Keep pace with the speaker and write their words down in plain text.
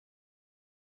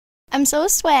I'm so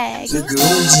swag. The goons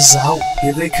is out,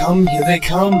 here they come, here they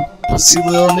come. Pussy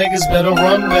little niggas better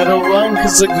run,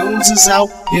 cause the goons is out,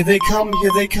 here they come,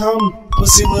 here they come.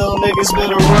 Pussy little niggas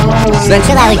better run.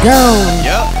 Until I go.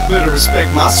 Yup, better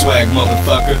respect my swag,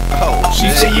 motherfucker. Oh, you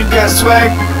say you got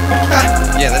swag?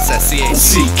 Yeah, that's that C.A.G.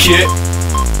 See, kid.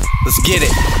 Let's get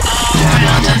it.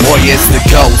 Boy, it's the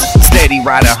ghost, steady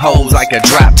riding hoes like a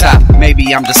drop top.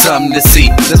 Maybe I'm just something to see,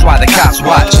 that's why the cops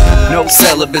watch. No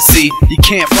celibacy, you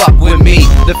can't fuck with me.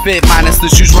 The fit minus the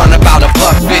shoes run about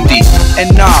 $1.50.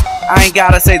 And nah, I ain't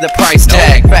gotta say the price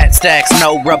tag. Fat stacks,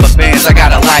 no rubber bands, I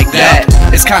gotta like that.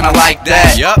 It's kinda like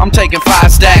that. I'm taking 5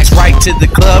 stacks right to the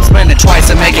club, spend it twice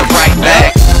and make it right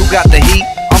back. Who got the heat?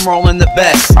 I'm rolling the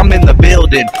best. I'm in the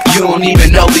building, you don't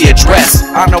even know the address.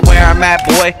 I know where I'm at,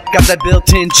 boy, got that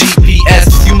built-in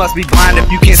GPS. You must be blind if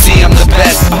you can't see I'm the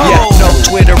best. Yeah, no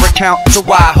Twitter account, so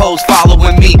why hoes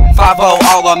following me? 5-0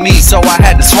 all on me, so I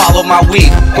had to swallow my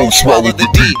weed. Go swallow the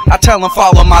D, I tell them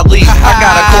follow my lead. I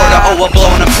got a $1/4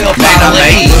 blowing a pill bottle of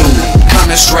E.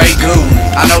 Coming straight goon,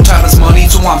 I know time is money,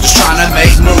 so I'm just trying to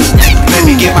make moves. Let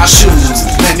me get my shoes,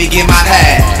 let me get my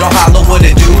hat. Don't holler what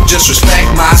it do, just respect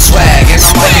my swag. And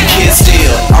I'm like a kid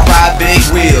still, I ride big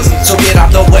wheels. So get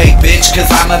out the way, bitch,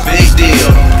 cause I'm a big deal.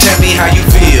 Tell me how you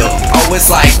feel, oh it's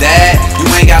like that. You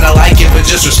ain't gotta like it, but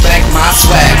just respect my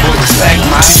swag. Boy, respect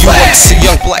my swag. You once a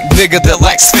young black nigga that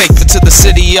lacks faith. But to the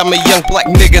city, I'm a young black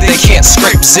nigga that can't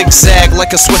scrape. Zig Zag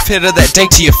like a swift hitter that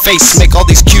dink to your face. Make all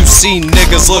these QC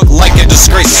niggas look like a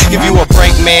disgrace. Give you a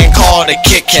break, man, call it a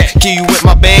Kit Kat. Kill you with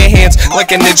my bare hands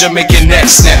like a ninja, make your neck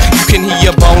snap. You can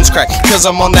hear your bones crack, cause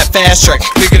I'm on that fast track.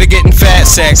 Nigga to getting fat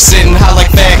sacks, sitting high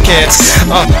like fat cats.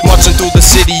 Marching through the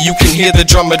city, you can hear the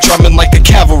drummer drumming like the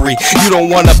cavalry. You don't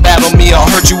wanna battle me, I'll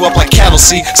herd you up like cattle,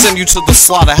 see. Send you to the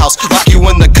slaughterhouse, lock you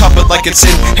in the cupboard like it's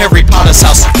in Harry Potter's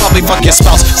house. Probably fuck your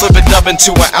spouse, flip it up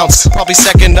into an ounce. Probably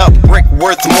second up, brick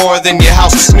worth more than your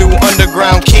house. New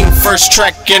underground king, first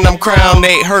track and I'm crowned.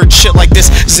 Ain't heard shit like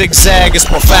this, Zig Zag is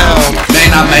profound.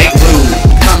 Man, I make room,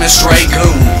 coming straight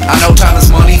goon. I know time is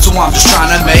money, so I'm just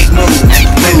trying to make moves.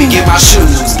 Let me get my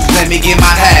shoes, let me get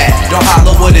my hat. Don't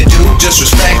holler what it do, just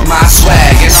respect my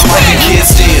swag. And I'm like a kid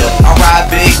still, I ride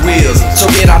big wheels. So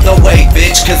get out the way,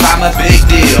 bitch, cause I'm a big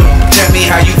deal. Tell me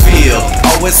how you feel,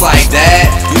 oh it's like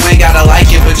that. You ain't gotta like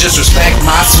it, but just respect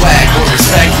my swag. Or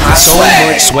respect my so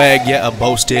swag. much swag, yeah, I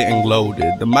boasted and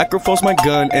gloated. The microphone's my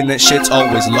gun and that shit's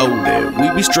always loaded. We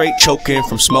be straight choking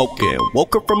from smoking.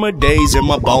 Woke up from a daze and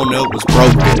my boner was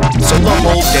broken. So the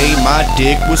whole day my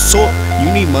dick was sore. You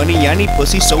need money, I need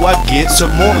pussy, so I get some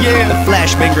more. Yeah. The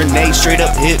flashbang grenade straight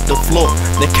up hit the floor.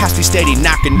 The cops be steady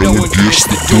knocking, no one gets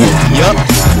the door. Yup.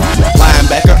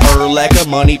 Linebacker, like a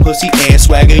money, pussy, and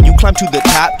swagger. You climb to the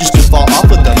top just to fall off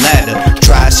of the ladder.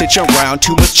 Try to sit around,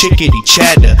 too much chickadee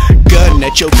chatter. Gun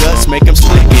at your guts, make them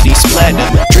splickety splatter.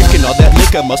 Drinking all that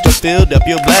liquor must have filled up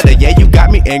your bladder. Yeah, you got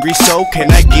me angry, so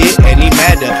can I get any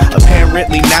madder?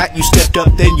 Apparently not, you stepped up,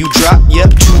 then you dropped.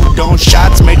 Yep, 2 dome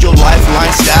shots made your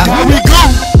lifeline stop.